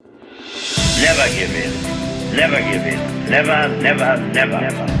Never give in. Never give in. Never, never, never,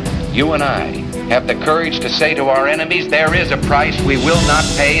 never. You and I have the courage to say to our enemies, there is a price we will not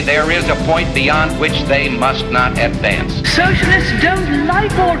pay. There is a point beyond which they must not advance. Socialists don't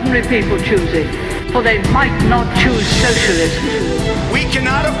like ordinary people choosing, for they might not choose socialism. We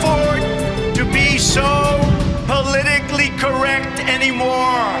cannot afford to be so politically correct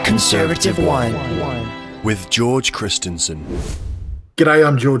anymore. Conservative One. With George Christensen. G'day,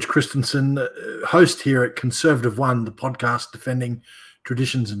 I'm George Christensen, host here at Conservative One, the podcast defending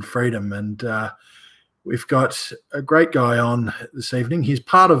traditions and freedom. And we've got a great guy on this evening. He's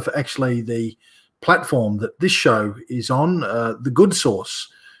part of actually the platform that this show is on, The Good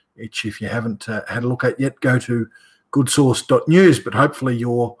Source, which if you haven't had a look at yet, go to goodsource.news, but hopefully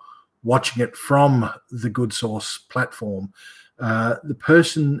you're watching it from the Good Source platform. The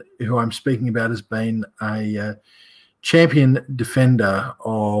person who I'm speaking about has been a champion defender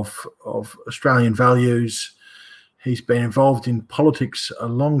of Australian values. He's been involved in politics a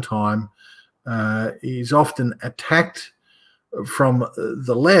long time. He's often attacked from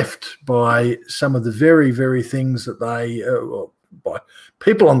the left by some of the very, very things that by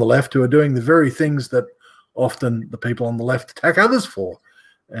people on the left who are doing the very things that often the people on the left attack others for,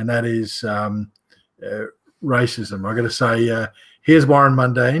 and that is racism. I've got to say, here's Warren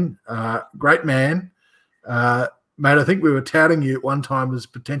Mundine, great man. Mate, I think we were touting you at one time as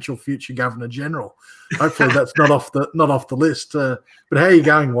potential future Governor General. Hopefully that's not off the list. But how are you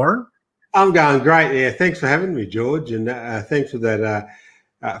going, Warren? I'm going great. Yeah, thanks for having me, George, and thanks for that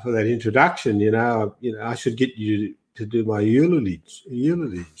introduction. You know, I should get you to do my eulogies.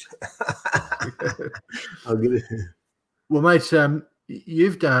 I'll get it. Well, mate,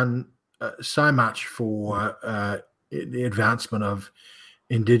 you've done so much for the advancement of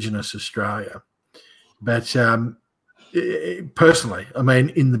Indigenous Australia, but personally, I mean,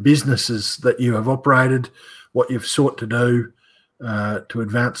 in the businesses that you have operated, what you've sought to do to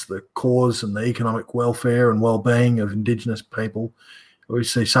advance the cause and the economic welfare and well-being of Indigenous people,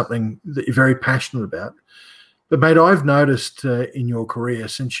 obviously something that you're very passionate about. But, mate, I've noticed in your career,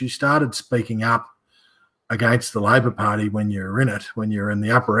 since you started speaking up against the Labor Party when you're in it, when you're in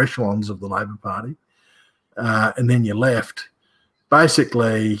the upper echelons of the Labor Party, and then you left,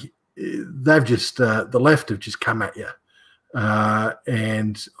 basically they've just the left have just come at you.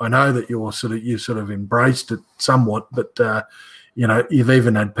 And I know that you sort of embraced it somewhat, but you've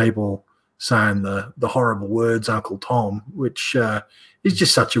even had people saying the horrible words Uncle Tom, which is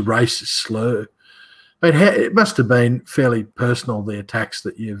just such a racist slur. But it must have been fairly personal, the attacks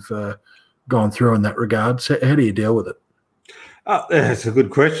that you've gone through in that regard. So how do you deal with it? Oh, that's a good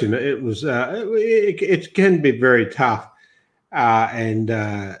question. It was it can be very tough, and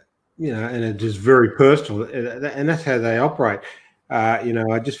it is very personal, and that's how they operate.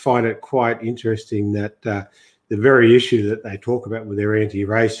 I just find it quite interesting that the very issue that they talk about with their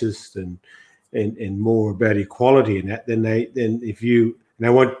anti-racist and more about equality and that, then they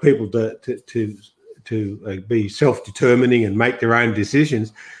want people to be self-determining and make their own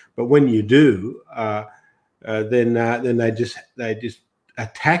decisions, but when you do, then they just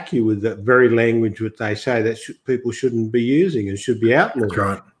attack you with the very language which they say that people shouldn't be using and should be outlawed. That's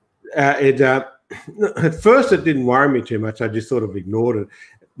right. At first it didn't worry me too much. I just sort of ignored it.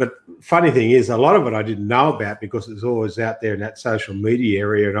 But funny thing is, a lot of it I didn't know about because it was always out there in that social media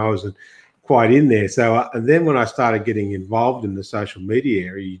area, and I wasn't quite in there. So, and then when I started getting involved in the social media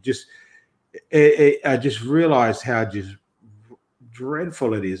area, I just realised how just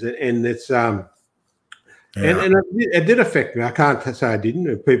dreadful it is, and it's and it did affect me. I can't say I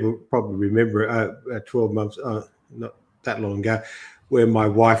didn't. People probably remember 12 months, not that long ago, where my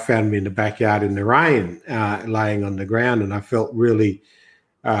wife found me in the backyard in the rain, laying on the ground, and I felt really,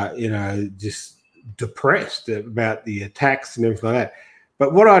 just depressed about the attacks and everything like that.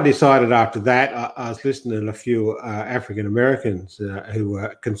 But what I decided after that, I was listening to a few African Americans who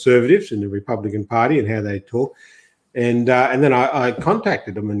were conservatives in the Republican Party and how they talk, and then I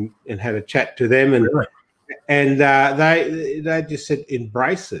contacted them and had a chat to them, and they just said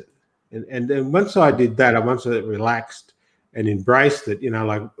embrace it, and then once I did that, once I relaxed and embraced it,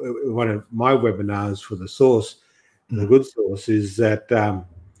 like one of my webinars for the Source, the Good Source, is that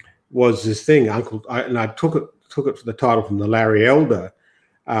was this thing, and I took it for the title from the Larry Elder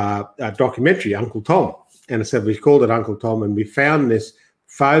documentary, Uncle Tom, and I said we called it Uncle Tom, and we found this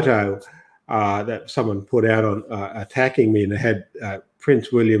photo that someone put out on attacking me, and it had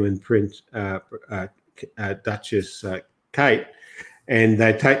Prince William and Prince Duchess Kate. And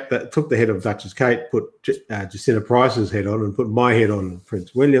they took the head of Duchess Kate, put Jacinta Price's head on, and put my head on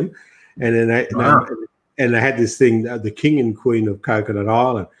Prince William, and then they had this thing, the King and Queen of Coconut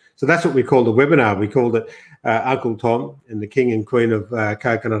Island. So that's what we called the webinar. We called it Uncle Tom and the King and Queen of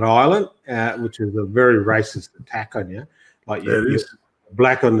Coconut Island, which is a very racist attack on you. Like you're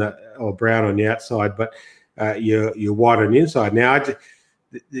black on the or brown on the outside, but you're white on the inside. Now,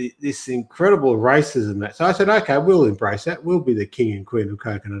 this incredible racism. That so I said, okay, we'll embrace that. We'll be the King and Queen of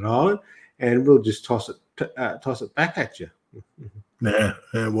Coconut Island, and we'll just toss it back at you. Yeah,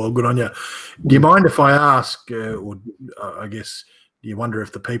 well, good on you. Do you mind if I ask, or I guess, do you wonder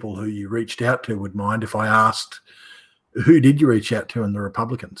if the people who you reached out to would mind if I asked, who did you reach out to in the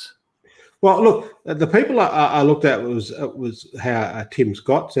Republicans? Well, look, the people I looked at was how Tim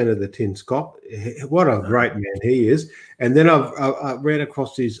Scott, Senator Tim Scott, what a great man he is. And then I ran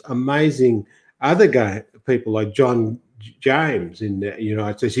across these amazing other people like John James in the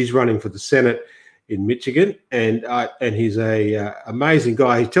United States. He's running for the Senate in Michigan, and he's a amazing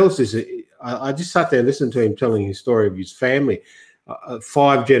guy. He tells this. I just sat there and listened to him telling his story of his family,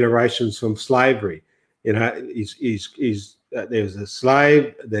 5 generations from slavery. You know, there was a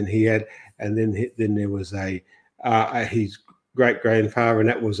slave, then he had, and then there was his great grandfather, and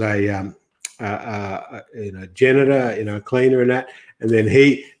that was a janitor, cleaner, and that. And then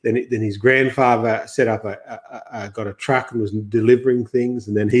then his grandfather set up got a truck and was delivering things,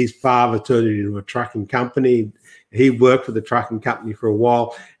 and then his father turned it into a trucking company. He worked for the trucking company for a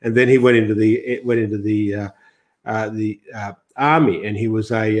while, and then he went into the army, and he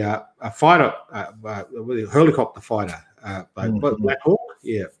was a fighter, a helicopter fighter, Black Hawk,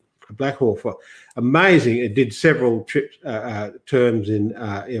 yeah. Black Hawk, amazing. It did several trips, terms in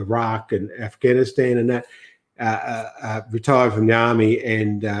Iraq and Afghanistan, and that. Retired from the army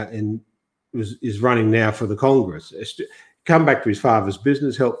and is running now for the Congress. Come back to his father's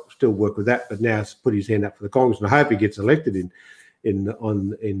business, still work with that, but now has put his hand up for the Congress. And I hope he gets elected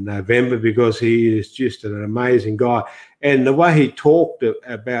in November, because he is just an amazing guy. And the way he talked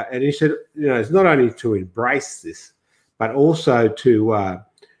about, and he said, it's not only to embrace this, but also to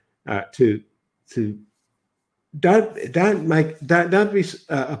don't be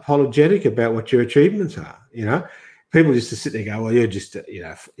apologetic about what your achievements are. People just to sit there and go, well, you're just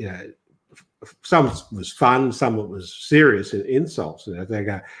some was fun, some of it was serious insults. They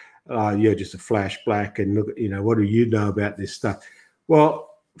go, oh, you're just a flash black, and look, what do you know about this stuff?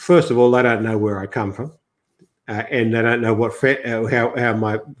 Well, first of all, they don't know where I come from, and they don't know how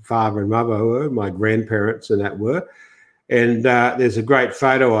my father and mother were, my grandparents and that were. And there's a great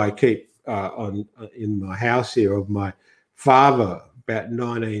photo I keep in my house here of my father about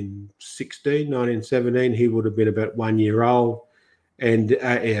 1916, 1917. He would have been about 1 year old, and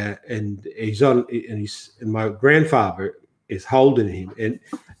he's on, and my grandfather is holding him, and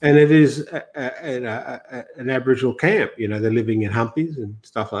it is an Aboriginal camp. They're living in humpies and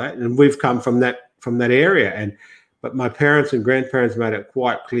stuff like that, and we've come from that area. But my parents and grandparents made it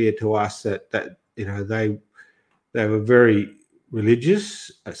quite clear to us that they were very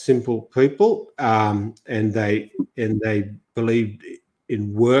religious, simple people, and they believed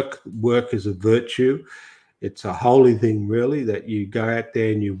in work. Work is a virtue. It's a holy thing, really, that you go out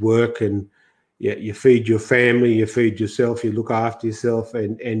there and you work, and you feed your family, you feed yourself, you look after yourself,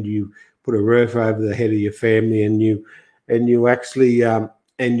 and you put a roof over the head of your family, and you actually and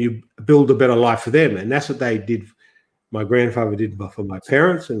you build a better life for them. And that's what they did. My grandfather did for my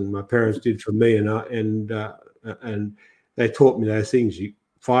parents, and my parents did for me, and they taught me those things.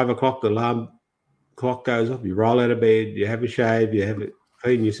 5 o'clock, the alarm clock goes off, you roll out of bed, you have a shave,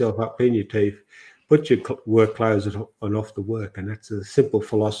 clean yourself up, clean your teeth, put your work clothes on off to work. And that's a simple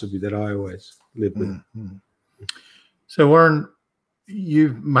philosophy that I always live with. Mm-hmm. So, Warren,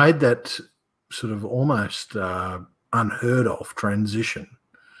 you've made that sort of almost unheard of transition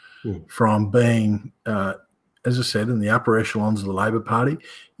from being, as I said, in the upper echelons of the Labor Party.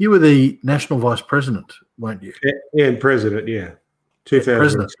 You were the national vice president, weren't you? Yeah, and president, yeah.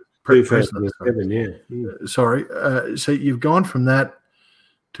 2007, yeah. Sorry. So you've gone from that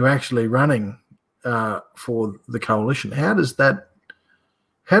to actually running for the coalition. How does that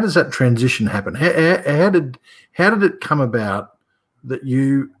transition happen? How did it come about that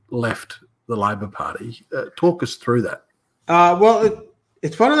you left the Labor Party? Talk us through that. Well,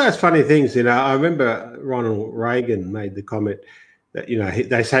 it's one of those funny things, I remember Ronald Reagan made the comment that,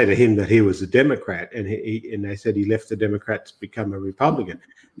 they say to him that he was a Democrat, and they said he left the Democrats to become a Republican.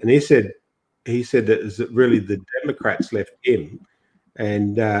 And he said that really the Democrats left him,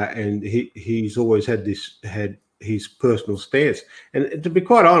 and he's always had his personal stance. And to be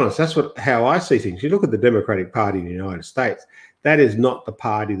quite honest, that's how I see things. You look at the Democratic Party in the United States, that is not the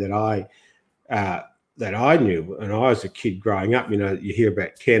party that I knew. And I was a kid growing up. You hear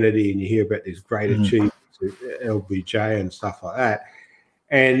about Kennedy and you hear about these great achievements, LBJ and stuff like that.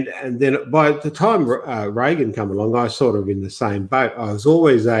 And then by the time Reagan came along, I was sort of in the same boat. I was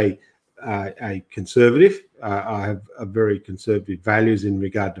always a conservative. I have a very conservative values in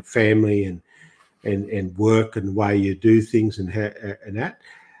regard to family and work and the way you do things and that.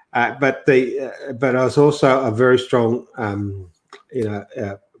 But I was also a very strong,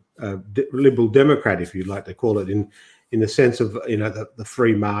 liberal Democrat, if you'd like to call it, in the sense of the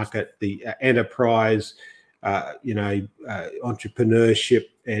free market, the enterprise, entrepreneurship,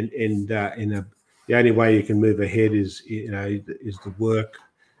 and the only way you can move ahead is the work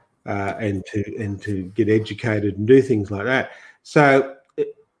and to get educated and do things like that. So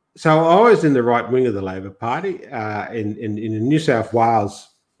I was in the right wing of the Labor Party. In New South Wales,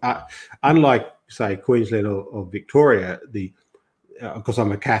 unlike say Queensland or Victoria, because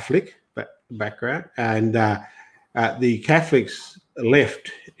I'm a Catholic background, and the Catholics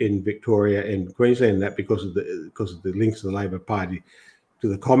left in Victoria and Queensland because of the links of the Labor Party to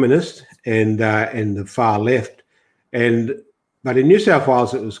the communist and the far left, but in New South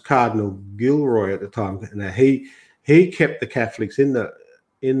Wales it was Cardinal Gilroy at the time, and he kept the Catholics in the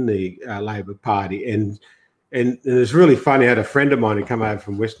Labor Party, and it's really funny. I had a friend of mine who come over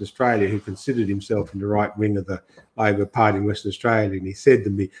from Western Australia who considered himself in the right wing of the Labor Party in Western Australia, and he said to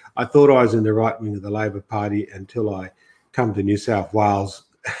me, "I thought I was in the right wing of the Labor Party until I come to New South Wales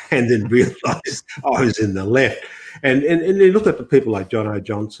and then realised I was in the left." And you look at the people like John O.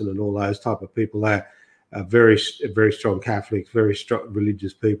 Johnson and all those type of people. They're very strong Catholics, very strong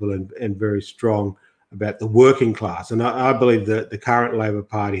religious people, and very strong about the working class. And I believe that the current Labor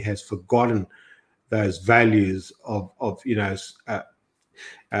Party has forgotten those values of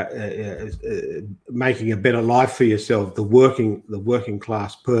making a better life for yourself, the working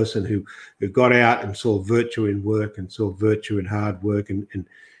class person who got out and saw virtue in work and saw virtue in hard work, and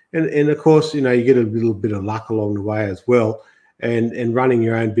of course you get a little bit of luck along the way as well, and running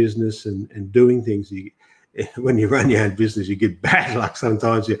your own business and doing things. When you run your own business, you get bad luck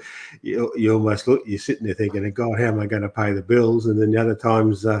sometimes. You almost you're sitting there thinking, "God, how am I going to pay the bills?" And then the other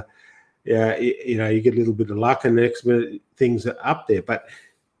times, you get a little bit of luck, and the next minute things are up there. But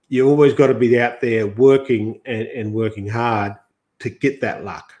you always got to be out there working and working hard to get that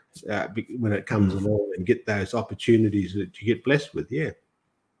luck when it comes along, and get those opportunities that you get blessed with. Yeah.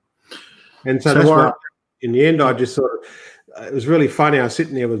 And so that's why, in the end, I just sort of, it was really funny. I was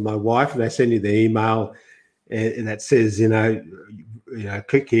sitting there with my wife, and they send you the email, and that says,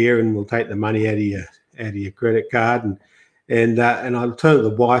 click here, and we'll take the money out of your credit card, and I turned to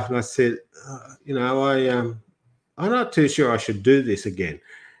the wife and I said, I'm not too sure I should do this again.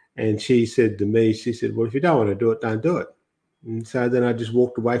 And she said to me, well, if you don't want to do it, don't do it. And so then I just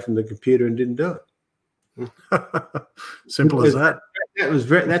walked away from the computer and didn't do it. Simple as that.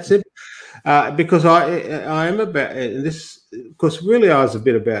 That's simple. Because I am about this. Because really, I was a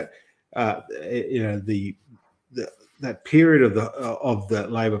bit about that period of the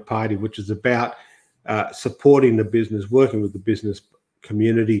Labor Party, which is about supporting the business, working with the business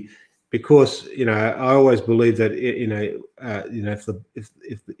community, because I always believe that if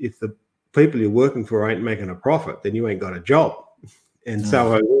the people you're working for ain't making a profit, then you ain't got a job. And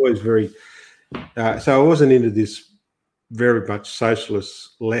so I was always so I wasn't into this very much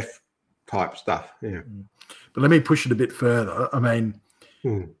socialist left type stuff. Yeah. But let me push it a bit further. I mean,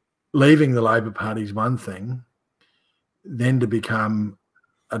 leaving the Labor Party is one thing, then to become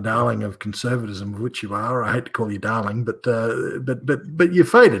a darling of conservatism, of which you are. I hate to call you darling, but you're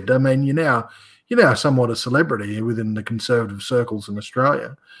faded. I mean, you're now somewhat a celebrity within the conservative circles in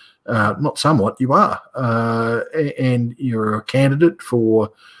Australia. Not somewhat, you are, and you're a candidate for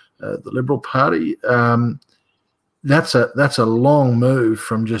the Liberal Party. That's a long move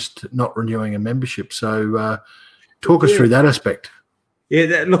from just not renewing a membership. So, talk us through that aspect.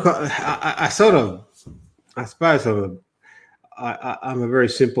 Yeah, look, I suppose I'm a very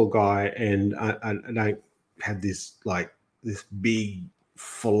simple guy, and I don't have this big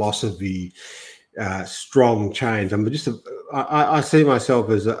philosophy, strong change. I'm just I see myself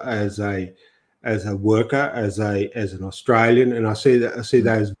as a worker, as an Australian, and I see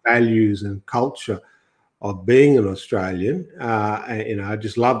those values and culture of being an Australian. I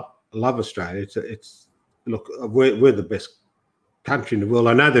just love Australia. It's look, we're the best country in the world.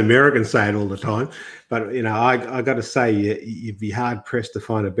 I know the Americans say it all the time, but I got to say you'd be hard pressed to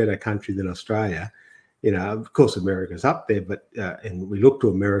find a better country than Australia. Of course America's up there, but and we look to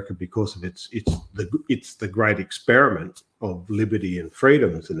America because of it's the great experiment of liberty and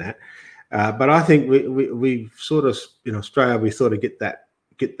freedoms and that. But I think we sort of in Australia we sort of get that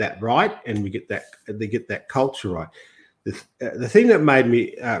right, and they get that culture right. The thing that made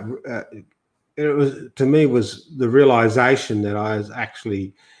me it was, to me, was the realization that I was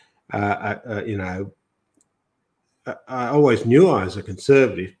actually, I always knew I was a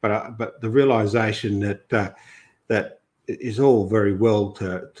conservative, but the realization that that is all very well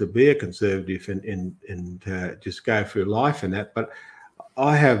to be a conservative and just go through life and that, but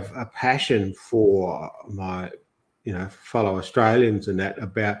I have a passion for my, fellow Australians and that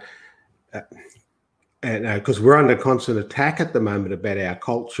about, and because we're under constant attack at the moment about our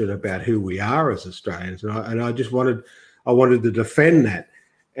culture and about who we are as Australians, and I just wanted to defend that,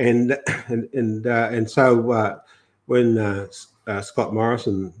 and so when Scott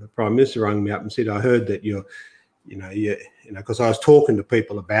Morrison, the Prime Minister, rang me up and said, "I heard that because I was talking to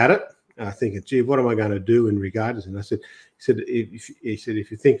people about it, thinking, gee, what am I going to do in regard to?" And he said, if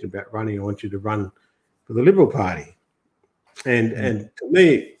you're thinking about running, I want you to run for the Liberal Party. And to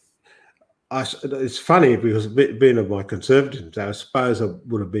me, it's funny because being of my conservatism, I suppose I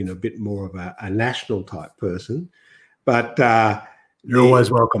would have been a bit more of a national type person, but you're always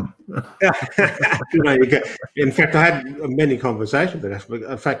welcome. In fact, I had many conversations with that.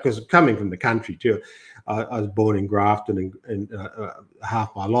 In fact, because coming from the country too, I was born in Grafton, and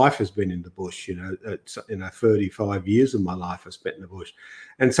half my life has been in the bush. 35 years of my life I spent in the bush,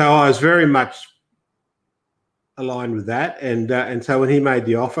 and so I was very much aligned with that. And so when he made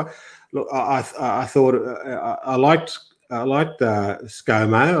the offer, look, I thought I liked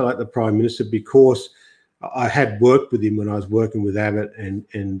ScoMo, I liked the Prime Minister because I had worked with him when I was working with Abbott and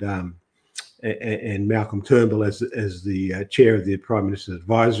Malcolm Turnbull as the chair of the Prime Minister's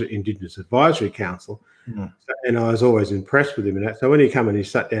Indigenous Advisory Council. Mm-hmm. And I was always impressed with him in that. So when he came and he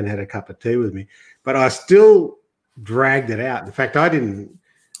sat down and had a cup of tea with me, but I still dragged it out. In fact, I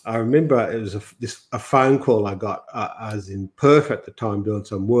remember it was a phone call I got. I was in Perth at the time doing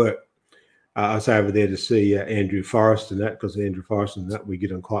some work. I was over there to see Andrew Forrest and that, because Andrew Forrest and that, we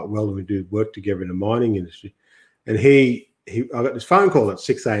get on quite well and we do work together in the mining industry. And I got this phone call at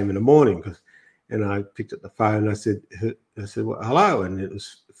 6 a.m. in the morning, and I picked up the phone and I said, well, hello. And it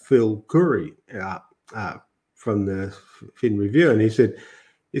was Phil Curry from the Fin Review. And he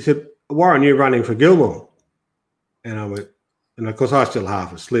said, Warren, you're running for Gilmore. And I went, and of course I was still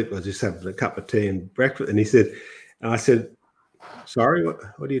half asleep. I was just having a cup of tea and breakfast. And I said, sorry,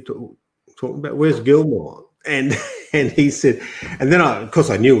 what are you talking about? Where's Gilmore? And he said, and then of course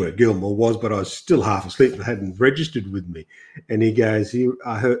I knew where Gilmore was, but I was still half asleep and hadn't registered with me. And he goes,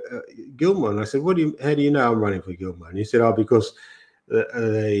 I heard Gilmore. And I said, how do you know I'm running for Gilmore? And he said, because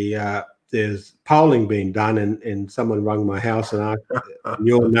there's polling being done and someone rang my house and asked,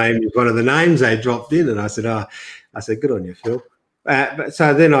 your name is one of the names they dropped in. And I said, good on you, Phil. But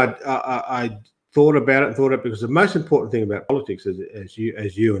so then I thought about it because the most important thing about politics, as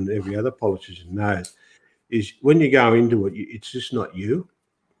you and every other politician knows, is when you go into it, it's just not you.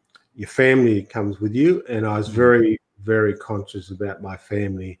 Your family comes with you, and I was very, very conscious about my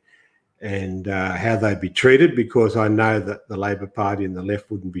family and how they'd be treated, because I know that the Labor Party and the left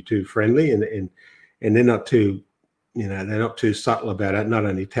wouldn't be too friendly, and they're not too, they're not too subtle about it. Not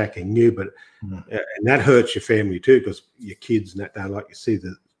only attacking you, but and that hurts your family too, because your kids and that don't like to see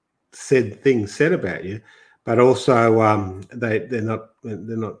the things said about you, but also they're not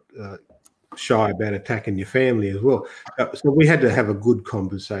shy about attacking your family as well. So we had to have a good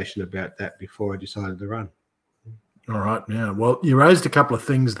conversation about that before I decided to run. All right. Yeah. Well, you raised a couple of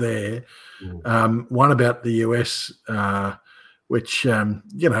things there. One about the US, which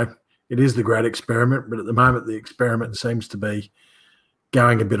it is the great experiment, but at the moment the experiment seems to be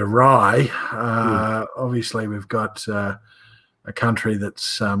going a bit awry. Obviously, we've got a country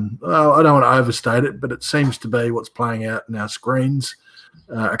that's, I don't want to overstate it, but it seems to be what's playing out in our screens,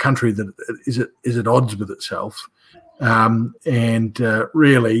 a country that is at odds with itself.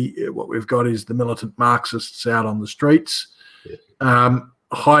 Really what we've got is the militant Marxists out on the streets,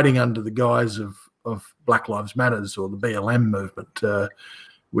 hiding under the guise of Black Lives Matters or the BLM movement,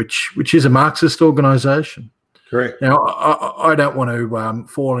 which is a Marxist organisation. Correct. Now, I don't want to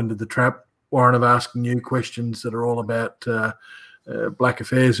fall into the trap, Warren, of asking you questions that are all about black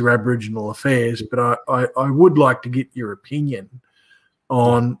affairs or Aboriginal affairs, but I would like to get your opinion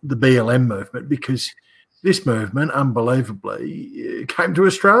on the BLM movement, because this movement, unbelievably, came to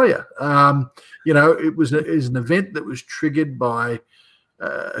Australia. It was an event that was triggered by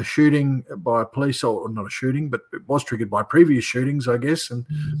a shooting by police, or not a shooting, but it was triggered by previous shootings, I guess, and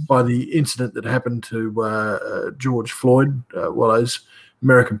by the incident that happened to George Floyd, those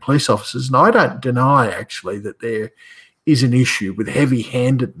American police officers. And I don't deny, actually, that there is an issue with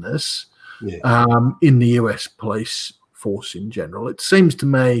heavy-handedness in the US police force in general. It seems to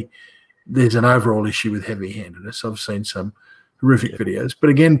me there's an overall issue with heavy-handedness. I've seen some horrific videos, but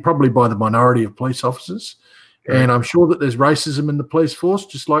again, probably by the minority of police officers. And I'm sure that there's racism in the police force,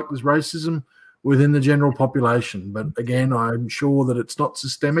 just like there's racism within the general population. But again, I'm sure that it's not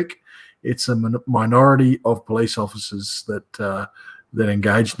systemic. It's a minority of police officers that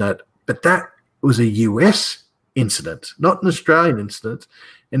engaged in that. But that was a US incident, not an Australian incident.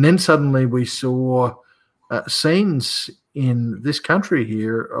 And then suddenly we saw scenes in this country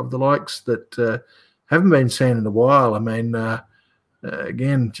here of the likes that haven't been seen in a while. I mean,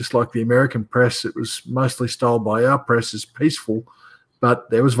 again, just like the American press, it was mostly stole by our press as peaceful, but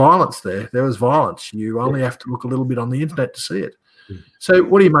there was violence there. There was violence. You only have to look a little bit on the internet to see it. So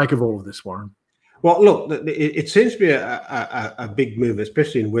what do you make of all of this, Warren? Well, look, it seems to be a big move,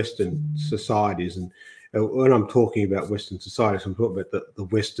 especially in Western societies. And when I'm talking about Western societies, I'm talking about the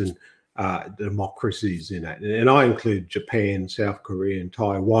Western democracies in that. And I include Japan, South Korea, and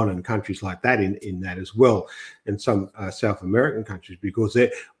Taiwan and countries like that in that as well, and some South American countries, because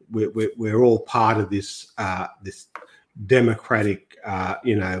we're all part of this this democratic,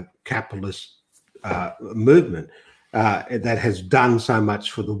 capitalist movement. That has done so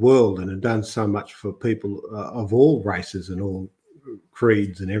much for the world and have done so much for people of all races and all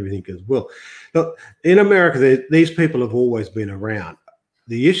creeds and everything as well. Look, in America, these people have always been around.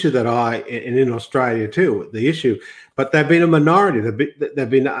 The issue and in Australia too, but they've been a minority. They've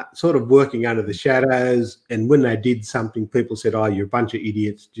been sort of working under the shadows. And when they did something, people said, "Oh, you're a bunch of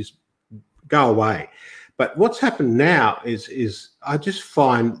idiots, just go away." But what's happened now is I just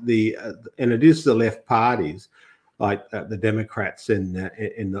find and it is the left parties, like the Democrats and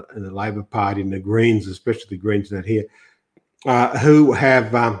the Labor Party and the Greens, especially the Greens down here, who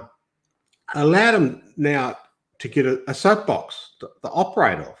have allowed them now to get a soapbox to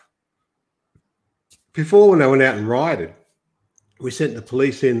operate off. Before, when they went out and rioted, we sent the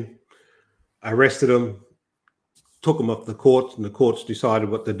police in, arrested them, took them off the courts, and the courts decided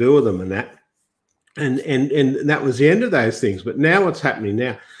what to do with them and that. And that was the end of those things. But now what's happening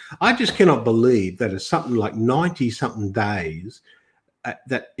now, I just cannot believe that it's something like 90-something days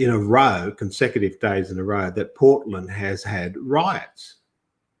that in a row, consecutive days in a row, that Portland has had riots.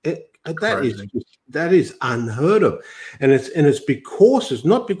 That is unheard of, and it's because it's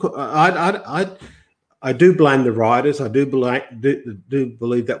not because I do blame the rioters. I do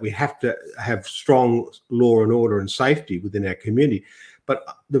believe that we have to have strong law and order and safety within our community. But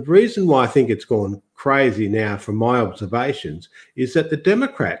the reason why I think it's gone crazy now, from my observations, is that the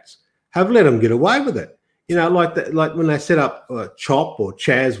Democrats have let them get away with it. Like when they set up CHOP or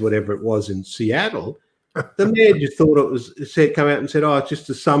Chaz, whatever it was in Seattle. The mayor just thought come out and said, "Oh, it's just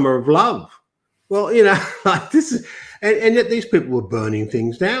a summer of love." Well, like this is, and yet these people were burning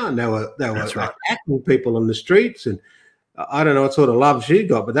things down. They were attacking people on the streets, and I don't know what sort of love she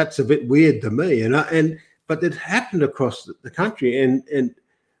got, but that's a bit weird to me. But it happened across the country, and then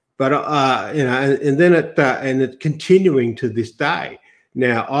it's continuing to this day.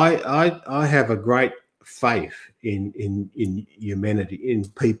 Now, I have a great faith in humanity, in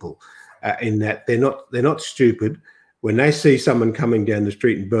people. In that they're not stupid. When they see someone coming down the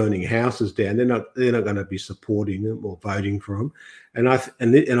street and burning houses down, they're not going to be supporting them or voting for them. And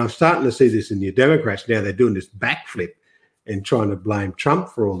I'm starting to see this in the Democrats now. They're doing this backflip and trying to blame Trump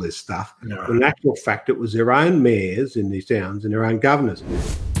for all this stuff. No. When in actual fact, it was their own mayors in these towns and their own governors.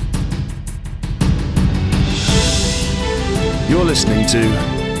 You're listening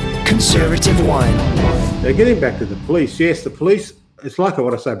to Conservative Wine. Now, getting back to the police, yes, the police. It's like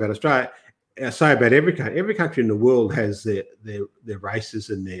what I say about Australia. I say about every country. Every country in the world has their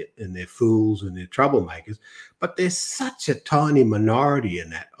racists and their fools and their troublemakers, but there's such a tiny minority in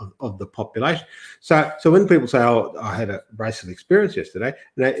that of the population. So when people say, "Oh, I had a racist experience yesterday,"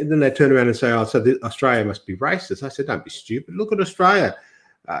 and then they turn around and say, "Oh, so Australia must be racist," I said, "Don't be stupid. Look at Australia.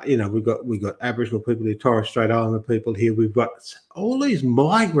 We've got Aboriginal people here, Torres Strait Islander people here. We've got all these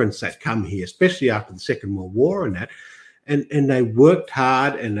migrants that come here, especially after the Second World War and that." And they worked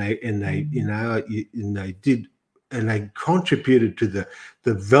hard, and they contributed to the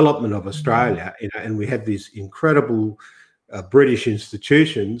development of Australia. And we have these incredible British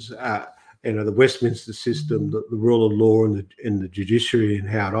institutions, the Westminster system, the rule of law, and the judiciary, and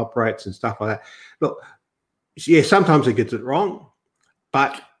how it operates and stuff like that. Look, yeah, sometimes it gets it wrong,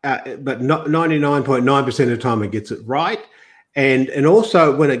 but not 99.9% of the time it gets it right. And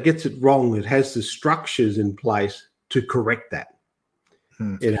also when it gets it wrong, it has the structures in place to correct that.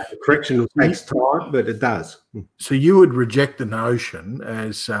 Correction takes time, but it does. So you would reject the notion,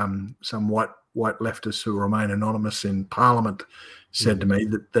 as some white leftists who remain anonymous in Parliament said to me,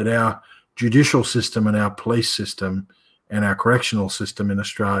 that our judicial system and our police system and our correctional system in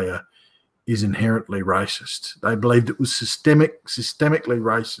Australia is inherently racist. They believed it was systemically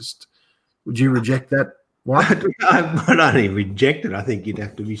racist. Would you reject that? What? I don't even reject it. I think you'd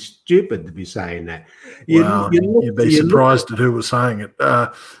have to be stupid to be saying that. You'd be surprised at who was saying it.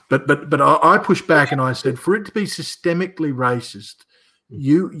 But I pushed back and I said, for it to be systemically racist,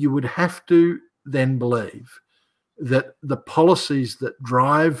 you would have to then believe that the policies that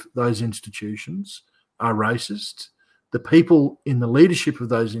drive those institutions are racist, the people in the leadership of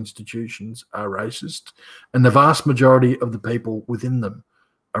those institutions are racist, and the vast majority of the people within them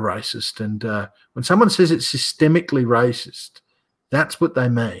are racist. And when someone says it's systemically racist, that's what they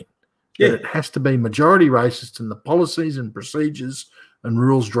mean. Yeah. That it has to be majority racist, and the policies and procedures and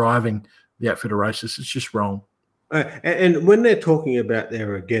rules driving the outfit are racist. It's just wrong. And when they're talking about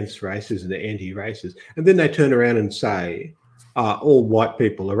they're against racism, they're anti-racist, and then they turn around and say, all white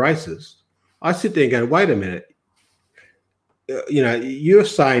people are racist, I sit there and go, wait a minute. You're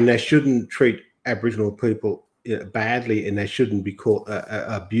saying they shouldn't treat Aboriginal people badly, and they shouldn't be caught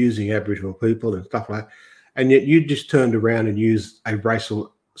abusing Aboriginal people and stuff like that. And yet you just turned around and used a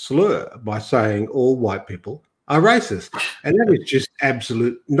racial slur by saying all white people are racist. And that is just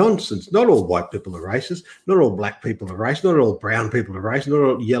absolute nonsense. Not all white people are racist. Not all black people are racist. Not all brown people are racist. Not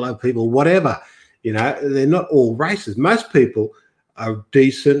all yellow people, whatever. They're not all racist. Most people are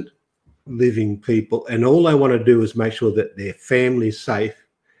decent, living people, and all they want to do is make sure that their family's safe.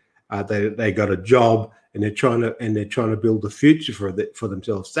 They got a job, and they're trying to build a future for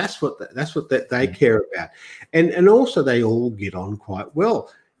themselves. That's what they care about, and also they all get on quite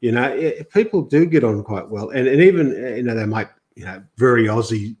well. People do get on quite well, and even they might very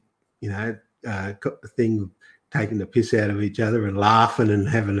Aussie thing, taking the piss out of each other and laughing and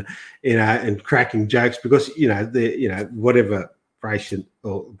having and cracking jokes because whatever race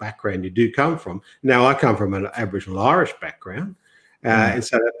or background you do come from. Now I come from an Aboriginal Irish background, and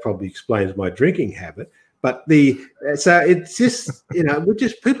so that probably explains my drinking habit. But so it's just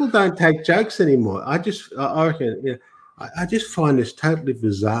people don't take jokes anymore. I reckon I just find this totally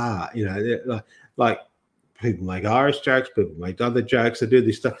bizarre. Like people make Irish jokes, people make other jokes, they do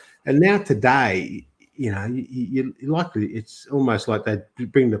this stuff, and now today, you likely it's almost like they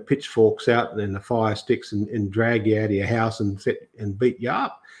bring the pitchforks out and then the fire sticks and drag you out of your house and beat you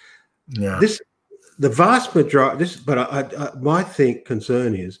up. Yeah, the vast majority. My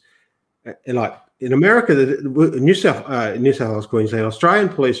concern is like in America, New South Wales, Queensland, Australian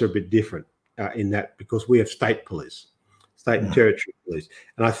police are a bit different in that because we have state police. State and territory police.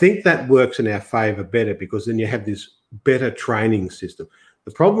 And I think that works in our favour better because then you have this better training system.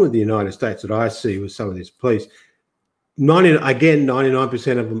 The problem with the United States that I see with some of these police,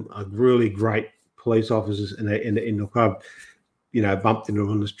 99% of them are really great police officers, and I've bumped into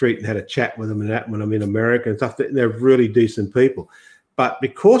them on the street and had a chat with them and that when I'm in America and stuff. They're really decent people. But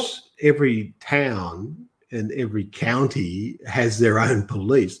because every town and every county has their own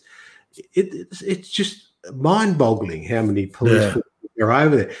police, it's just mind-boggling how many police are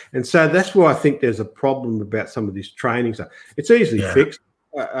over there, and so that's why I think there's a problem about some of this training stuff. It's easily fixed.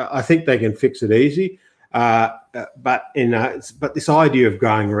 I think they can fix it easy, but this idea of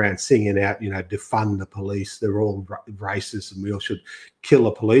going around singing out, defund the police, they're all racist, and we all should kill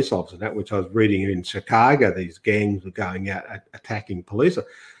a police officer. That which I was reading in Chicago, these gangs were going out attacking police.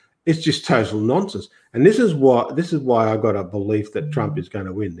 It's just total nonsense. And this is why I got a belief that Trump is going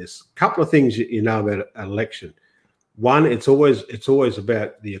to win. There's a couple of things about an election. One, it's always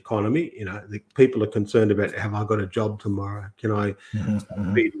about the economy. The people are concerned about, have I got a job tomorrow? Can I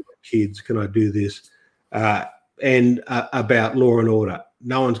feed my kids? Can I do this? And about law and order.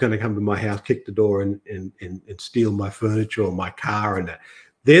 No one's going to come to my house, kick the door and steal my furniture or my car and that.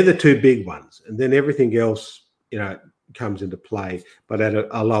 They're the two big ones. And then everything else, comes into play, but at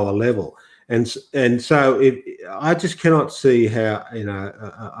a lower level. And so I just cannot see how,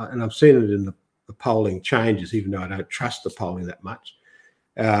 and I've seen it in the polling changes, even though I don't trust the polling that much.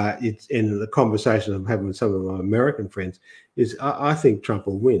 It's in the conversation I'm having with some of my American friends is I think Trump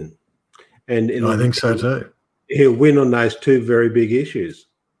will win. And I think so too. He'll win on those two very big issues,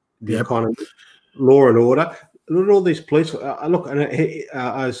 the economy, law and order. Look at all these police.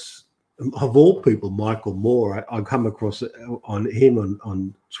 Of all people, Michael Moore, I come across on him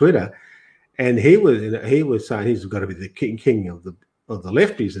on Twitter, and he was saying he's got to be the king of the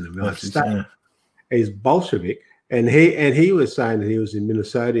lefties in the United States. Yeah. He's Bolshevik, and he was saying that he was in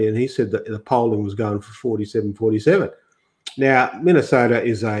Minnesota, and he said that the polling was going for 47-47. Now Minnesota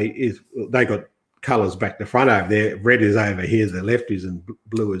is they got colours back to front over there. Red is over here, the lefties, and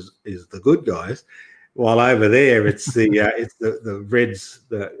blue is the good guys. While over there, it's the Reds,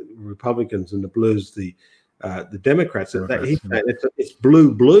 the Republicans, and the Blues, the the Democrats. It's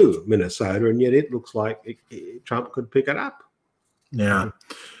blue Minnesota, and yet it looks like Trump could pick it up. Yeah.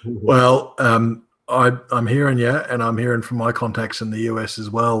 Well, I'm hearing and I'm hearing from my contacts in the US as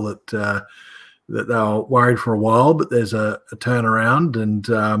well that that they were worried for a while, but there's a turnaround, and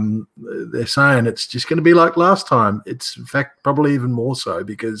they're saying it's just going to be like last time. It's in fact probably even more so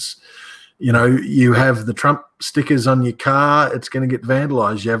because, you have the Trump stickers on your car, it's going to get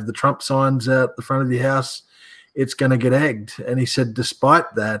vandalized. You have the Trump signs out the front of your house, it's going to get egged. And he said,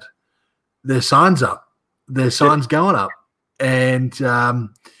 despite that, their signs up, their signs going up, and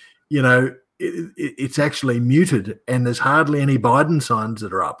it's actually muted, and there's hardly any Biden signs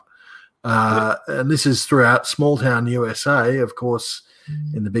that are up. And this is throughout small town USA. Of course,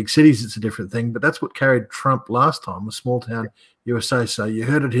 in the big cities, it's a different thing, but that's what carried Trump last time, was small town USA. So you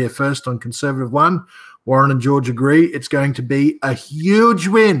heard it here first on Conservative One. Warren and George agree it's going to be a huge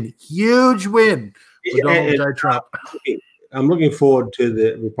win for Donald J. Trump. I'm looking forward to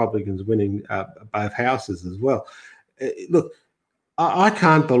the Republicans winning both houses as well. Look, I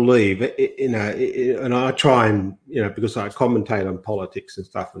can't believe it, and I try and, because I commentate on politics and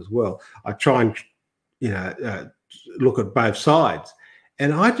stuff as well, I try and, look at both sides.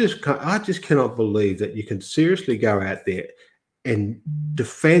 And I just cannot believe that you can seriously go out there and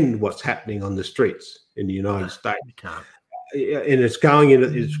defend what's happening on the streets in the United States. You can't. And it's going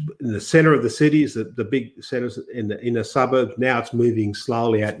in the center of the cities, the big centers in the inner suburbs. Now it's moving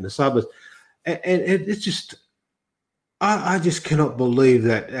slowly out in the suburbs. And it's just, I just cannot believe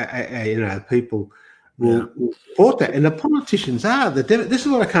that, people will support that. And the politicians are. This is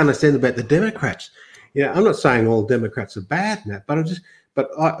what I can't understand about the Democrats. I'm not saying all Democrats are bad in that,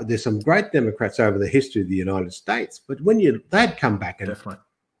 but there's some great Democrats over the history of the United States. But when they'd come back and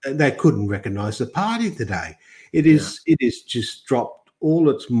they couldn't recognise the party today. It is just dropped all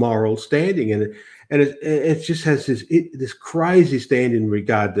its moral standing, and it just has this crazy stand in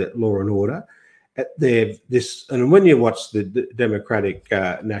regard to law and order. And when you watch the Democratic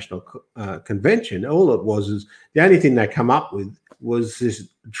National Convention, all it was is the only thing they come up with was this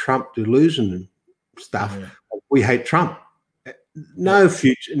Trump delusion stuff. We hate Trump. No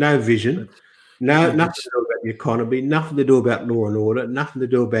future, no vision, nothing to do about the economy, nothing to do about law and order, nothing to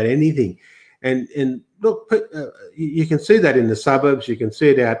do about anything. And look, you can see that in the suburbs. You can see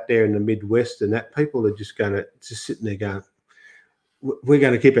it out there in the Midwest, and that people are just sitting there going, we're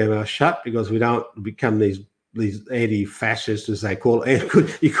going to keep our mouth shut because we don't become these anti-fascists, as they call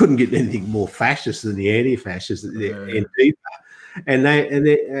it. You couldn't get anything more fascist than the anti-fascists, Antifa.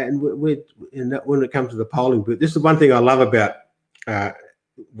 And when it comes to the polling booth, this is one thing I love about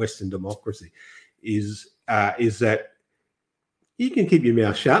Western democracy is that you can keep your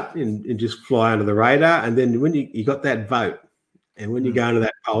mouth shut and just fly under the radar, and then when you got that vote, and when you go into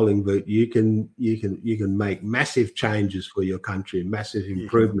that polling booth, you can make massive changes for your country, massive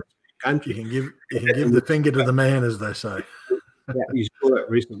improvements for your country. You can give the finger to the man, as they say. You saw that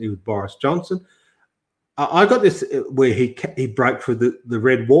recently with Boris Johnson. I got this where he broke through the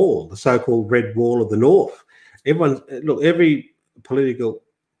red wall, the so-called red wall of the North. Every political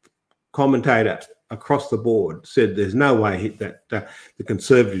commentator across the board said there's no way that the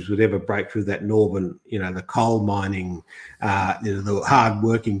Conservatives would ever break through that northern, the coal mining, the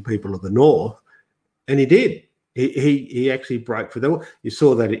hard-working people of the North, and he did. He actually broke through that. You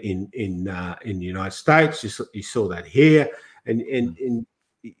saw that in the United States. You saw that here, and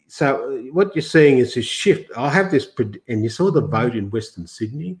so what you're seeing is this shift. I have this, and you saw the vote in Western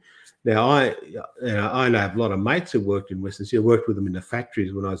Sydney. Now, I know a lot of mates who worked in Western Sydney. I worked with them in the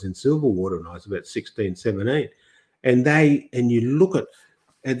factories when I was in Silverwater when I was about 16, 17. And they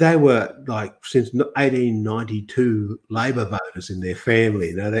were like since 1892 Labor voters in their family.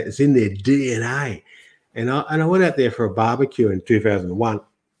 It's in their DNA. And I went out there for a barbecue in 2001.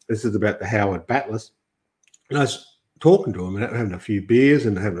 This is about the Howard Battlers. And I was talking to them and having a few beers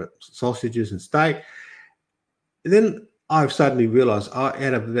and having sausages and steak. And then I've suddenly realised out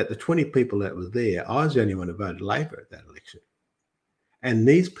of about the 20 people that was there, I was the only one who voted Labor at that election. And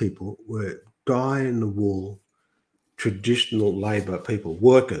these people were dyed-in-the-wool, traditional Labor people,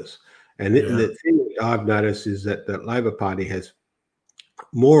 workers. And the thing that I've noticed is that the Labor Party has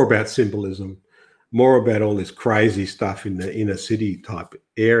more about symbolism, more about all this crazy stuff in the inner city type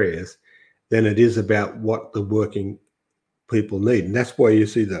areas than it is about what the working people need. And that's why you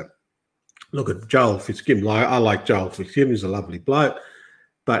see look at Joel Fitzgibbon. I like Joel Fitzgibbon. He's a lovely bloke.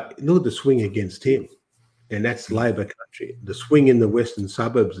 But look at the swing against him. And that's Labor country. The swing in the western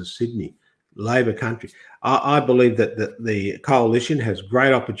suburbs of Sydney, Labor country. I believe that the coalition has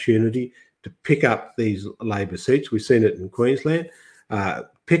great opportunity to pick up these Labor seats. We've seen it in Queensland.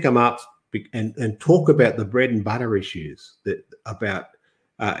 Pick them up and talk about the bread and butter issues about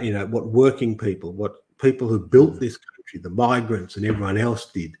what working people, what people who built this country, the migrants and everyone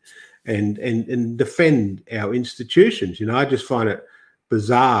else did, and defend our institutions. I just find it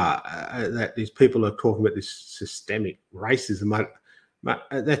bizarre that these people are talking about this systemic racism.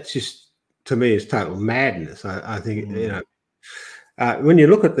 That's just, to me, is total madness. I think when you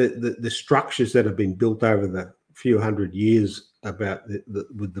look at the structures that have been built over the few hundred years about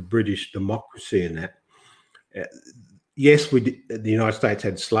with the British democracy and that. Yes, the United States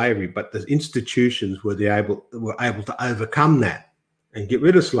had slavery, but the institutions were able to overcome that and get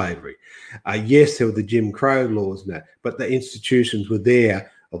rid of slavery. Yes, there were the Jim Crow laws and that, but the institutions were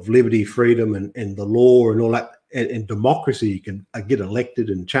there of liberty, freedom, and the law and all that, and democracy. You can get elected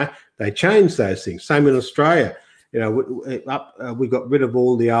and change. They changed those things. Same in Australia. We got rid of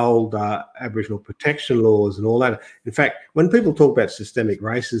all the old Aboriginal protection laws and all that. In fact, when people talk about systemic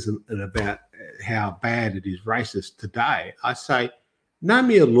racism and about how bad it is racist today, I say, name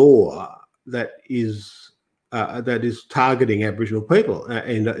me a law that is targeting Aboriginal people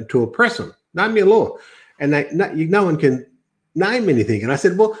and to oppress them. Name me a law, and no one can name anything. And I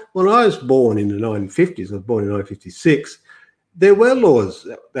said, well, when I was born in the 1950s, I was born in 1956, there were laws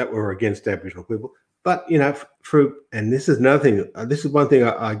that were against Aboriginal people. But and this is another thing. This is one thing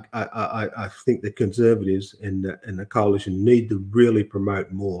I think the Conservatives and the coalition need to really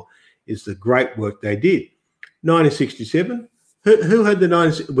promote more, is the great work they did. 1967. Who had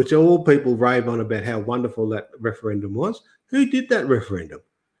which all people rave on about how wonderful that referendum was? Who did that referendum?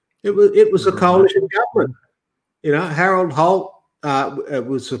 It was a coalition government. Harold Holt, it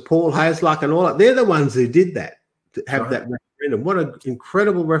was Paul Hasluck and all that. They're the ones who did that, to have that referendum. What an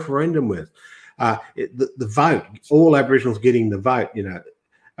incredible referendum was. The vote, all Aboriginals getting the vote,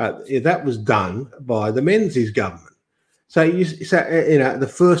 that was done by the Menzies government. So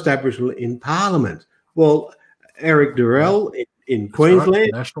the first Aboriginal in Parliament. Well, Eric Durrell in Queensland,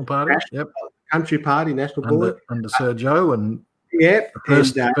 right. National Party, Country Party, National Party under Sir Joe, and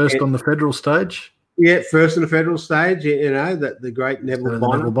first on the federal stage. Yeah, first on the federal stage. The great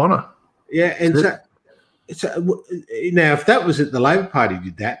Neville Bonner. Yeah, and so now, if that was it, the Labor Party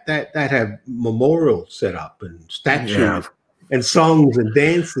did that, they'd have memorials set up and statues and songs and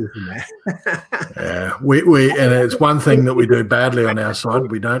dances and that. Yeah, we and it's one thing that we do badly on our side.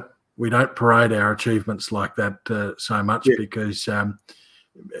 We don't parade our achievements like that so much because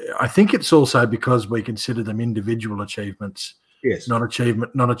I think it's also because we consider them individual achievements. Yes, not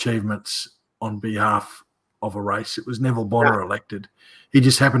achievements on behalf of a race. It was Neville Bonner elected. He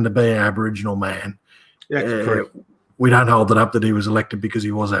just happened to be an Aboriginal man. We don't hold it up that he was elected because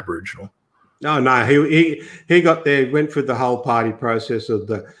he was Aboriginal. No, he got there, went through the whole party process of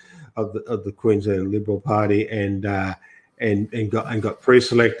the Queensland Liberal Party and got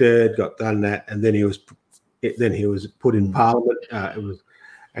pre-selected, got done that, and then he was put in Parliament.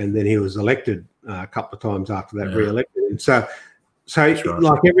 And then he was elected a couple of times after that, re-elected. And so right.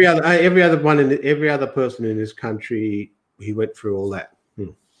 Like every other person in this country, he went through all that.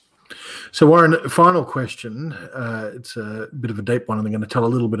 So, Warren, final question. It's a bit of a deep one, and I'm going to tell a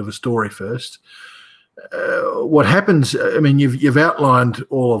little bit of a story first. What happens, I mean, you've outlined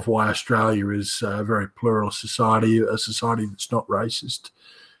all of why Australia is a very pluralist society, a society that's not racist,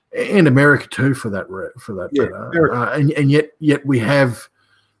 and America too, for that matter. And yet we have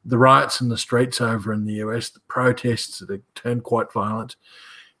the riots in the streets over in the US, the protests that have turned quite violent.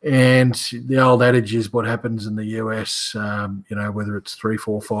 And the old adage is what happens in the US, whether it's 3,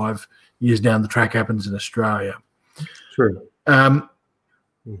 4, 5 years down the track, happens in Australia. True. And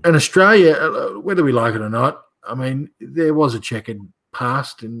Australia, whether we like it or not, I mean, there was a checkered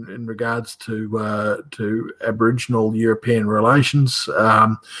past in regards to Aboriginal European relations.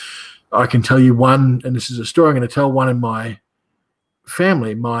 I can tell you one, and this is a story I'm going to tell, one in my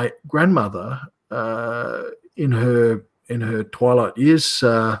family. My grandmother, in her twilight years,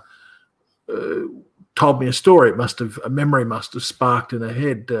 told me a story. A memory must have sparked in her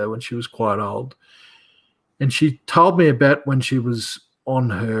head when she was quite old, and she told me about when she was on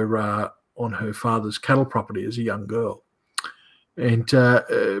her father's cattle property as a young girl. And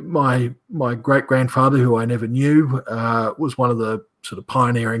my great grandfather, who I never knew, was one of the sort of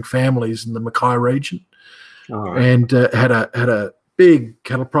pioneering families in the Mackay region, and had a big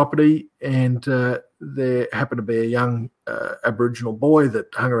cattle property, and there happened to be a young Aboriginal boy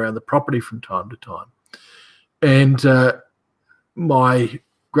that hung around the property from time to time. And my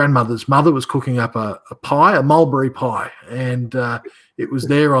grandmother's mother was cooking up a pie, a mulberry pie, and it was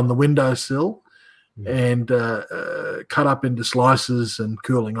there on the windowsill and cut up into slices and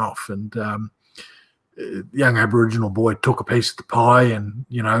cooling off. And the young Aboriginal boy took a piece of the pie and,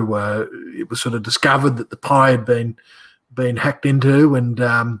 it was sort of discovered that the pie had been hacked into, and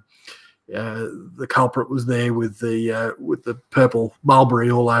the culprit was there with the purple mulberry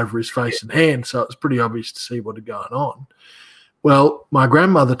all over his face and hands. So it was pretty obvious to see what had gone on. Well, my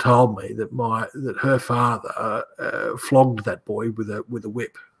grandmother told me that her father flogged that boy with a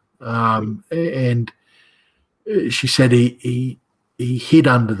whip, and she said he hid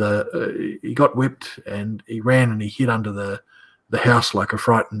under he got whipped and he ran and he hid under the house like a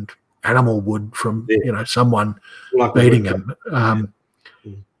frightened animal would from someone like beating him.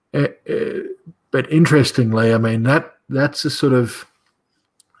 But interestingly, I mean that's a sort of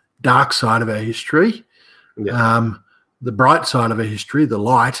dark side of our history. Yeah. The bright side of our history, the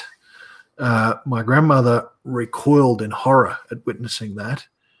light. My grandmother recoiled in horror at witnessing that.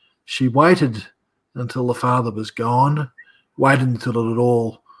 She waited until the father was gone, waited until it had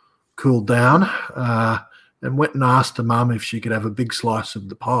all cooled down, and went and asked her mum if she could have a big slice of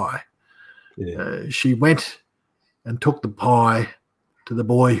the pie. Yeah. She went and took the pie to the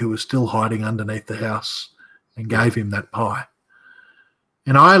boy who was still hiding underneath the house and gave him that pie.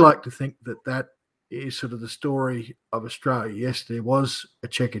 And I like to think that is sort of the story of Australia. Yes, there was a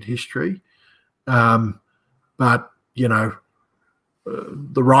checkered history, but,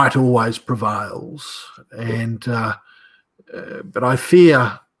 the right always prevails. And but I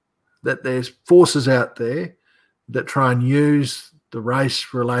fear that there's forces out there that try and use the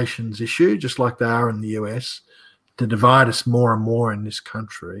race relations issue, just like they are in the US, to divide us more and more in this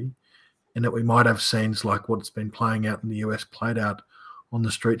country, and that we might have scenes like what's been playing out in the US played out on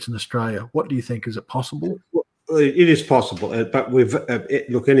the streets in Australia. What do you think? Is it possible? Well, it is possible, but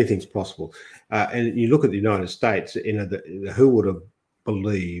look, anything's possible. And you look at the United States. Who would have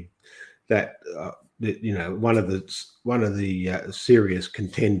believed that one of the serious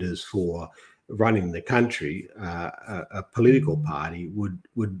contenders for running the country, a political party,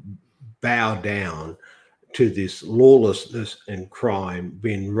 would bow down to this lawlessness and crime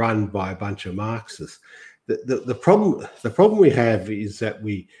being run by a bunch of Marxists. The problem we have is that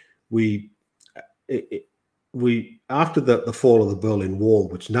we after the fall of the Berlin Wall,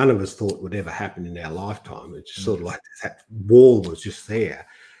 which none of us thought would ever happen in our lifetime, it's just sort of like that wall was just there,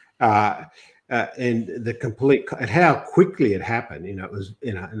 and and how quickly it happened. It was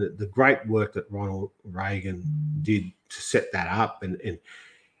and the great work that Ronald Reagan did to set that up, and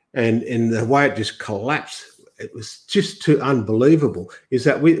the way it just collapsed, it was just too unbelievable. Is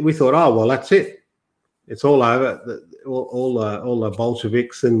that we thought, oh well, that's it. It's all over. All the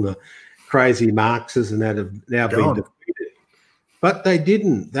Bolsheviks and the crazy Marxists and that have now been defeated, but they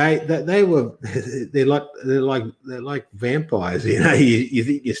didn't. They're like vampires. You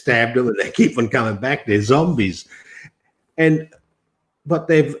think you stabbed them and they keep on coming back. They're zombies, but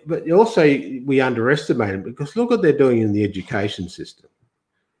also we underestimate them because look what they're doing in the education system.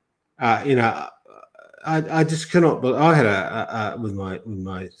 I just cannot. But I had with my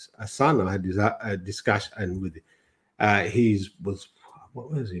son. I had a discussion with. He was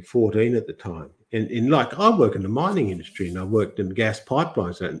 14 at the time, and like I work in the mining industry, and I worked in gas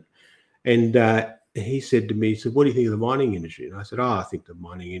pipelines, and he said to me, he said, "What do you think of the mining industry?" And I said, "Oh, I think the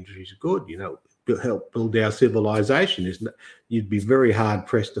mining industry is good. To help build our civilization. You'd be very hard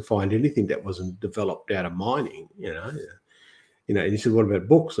pressed to find anything that wasn't developed out of mining. And he said, what about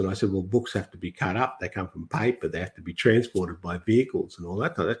books? And I said, well, books have to be cut up. They come from paper. They have to be transported by vehicles and all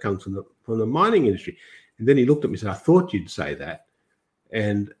that. That comes from the mining industry. And then he looked at me and said, I thought you'd say that.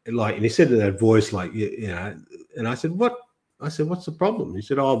 And he said in that voice, and I said, what? I said, what's the problem? He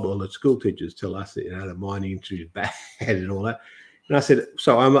said, oh, well, the school teachers tell us that, the mining industry is bad and all that. And I said,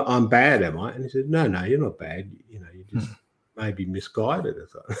 so I'm bad, am I? And he said, no, you're not bad. You just maybe misguided.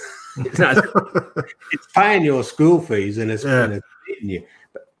 It's paying your school fees and it's eating you.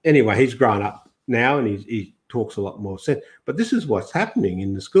 But anyway, he's grown up now and he talks a lot more sense. But this is what's happening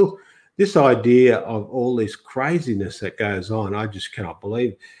in the schools. This idea of all this craziness that goes on, I just cannot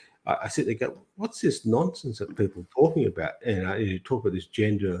believe. I sit there and go, what's this nonsense that people are talking about? And you talk about this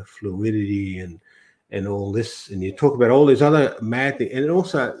gender fluidity and all this, and you talk about all these other mad things, and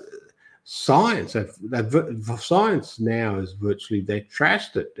also science. Science now is virtually, they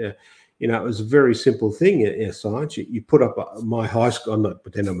trashed it. It was a very simple thing in science. You put up my high school. I'm not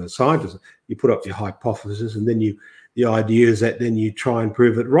pretending I'm a scientist. You put up your hypothesis, and then the idea is that then you try and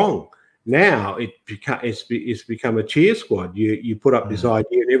prove it wrong. Now it's become a cheer squad. You put up this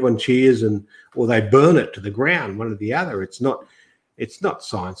idea, and everyone cheers, or they burn it to the ground, one or the other. It's not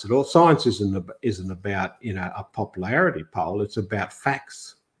science at all. Science isn't about a popularity poll. It's about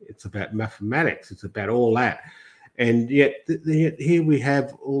facts. It's about mathematics. It's about all that. And yet here we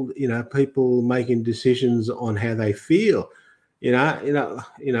have all people making decisions on how they feel.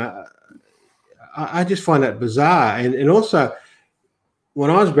 I just find that bizarre. And also, when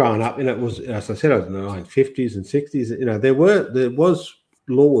I was growing up, and it was, as I said, I was in the 1950s and 60s, there was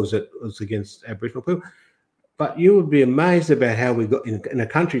laws that was against Aboriginal people. But you would be amazed about how we got in a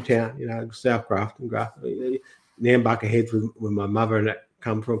country town, South Grafton, Nambucca Heads, where my mother and that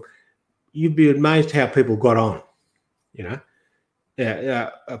come from. You'd be amazed how people got on,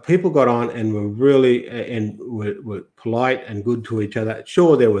 people got on and were really and were polite and good to each other.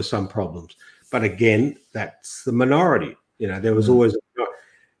 Sure, there were some problems, but again, that's the minority. There was always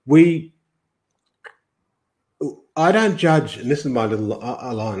I don't judge, and this is my little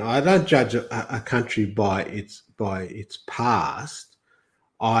line. I don't judge a country by its past.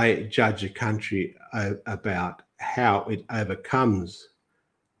 I judge a country about how it overcomes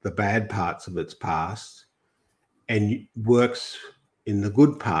the bad parts of its past and works in the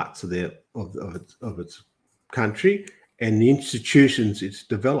good parts of its country and the institutions it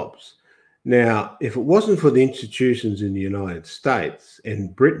develops. Now, if it wasn't for the institutions in the United States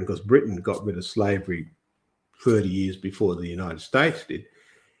and Britain, because Britain got rid of slavery 30 years before the United States did, if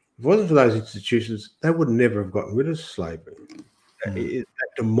it wasn't for those institutions, they would never have gotten rid of slavery. That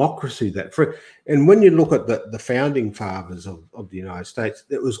democracy, that free. And when you look at the founding fathers of the United States,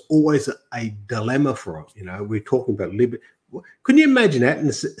 there was always a dilemma for them. We're talking about liberty. Couldn't you imagine that in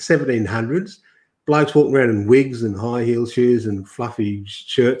the 1700s? Blokes walking around in wigs and high heel shoes and fluffy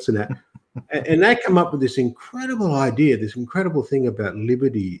shirts and that. And they come up with this incredible idea, this incredible thing about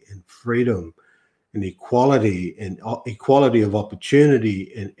liberty and freedom and equality of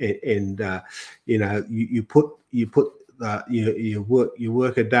opportunity. You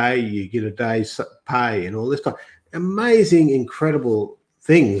work a day, you get a day's pay and all this kind of amazing, incredible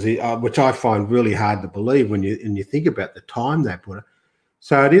things, which I find really hard to believe when you think about the time they put it.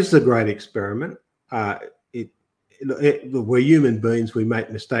 So it is a great experiment. We're human beings. We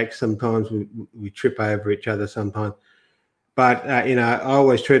make mistakes sometimes. We trip over each other sometimes. But, I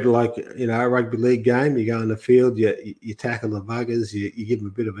always treat it like, a rugby league game. You go on the field, you tackle the buggers, you give them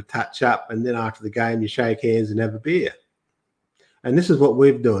a bit of a touch up, and then after the game, you shake hands and have a beer. And this is what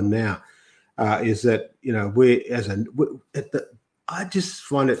we're doing now, is that, I just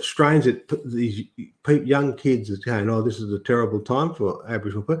find it strange that these young kids are saying, this is a terrible time for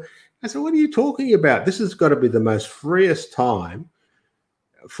Aboriginal people. I said, what are you talking about? This has got to be the most freest time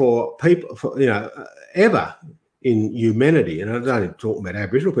for people, ever in humanity. And I'm not only talking about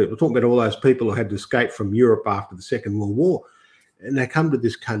Aboriginal people, I'm talking about all those people who had to escape from Europe after the Second World War. And they come to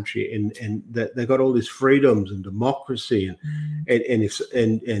this country and they've got all these freedoms and democracy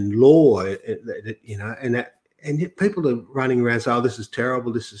and law, and yet people are running around saying, this is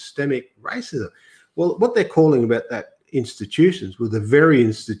terrible, this is systemic racism. Well, what they're calling about that institutions were the very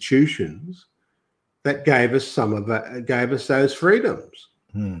institutions that gave us those freedoms.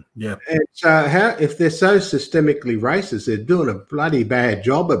 Yeah. And so if they're so systemically racist, they're doing a bloody bad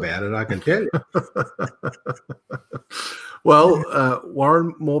job about it, I can tell you. Well,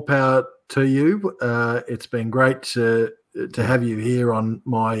 Warren, more power to you. It's been great to have you here on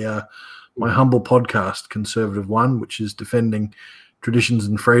my humble podcast, Conservative One, which is defending traditions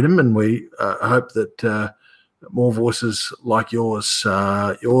and freedom. And we hope that more voices like yours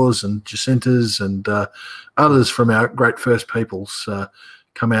and Jacinta's and others from our great First Peoples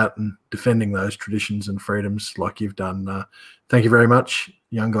come out and defending those traditions and freedoms like you've done. Thank you very much,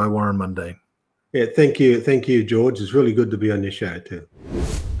 Nyunggai Warren Mundine. Yeah, thank you, George. It's really good to be on your show too.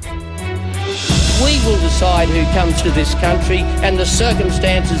 We will decide who comes to this country and the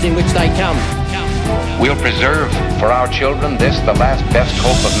circumstances in which they come. We'll preserve for our children the last best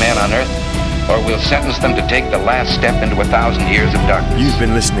hope of man on earth, or we'll sentence them to take the last step into 1,000 years of darkness. You've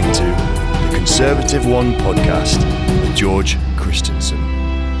been listening to the Conservative One podcast with George Christensen.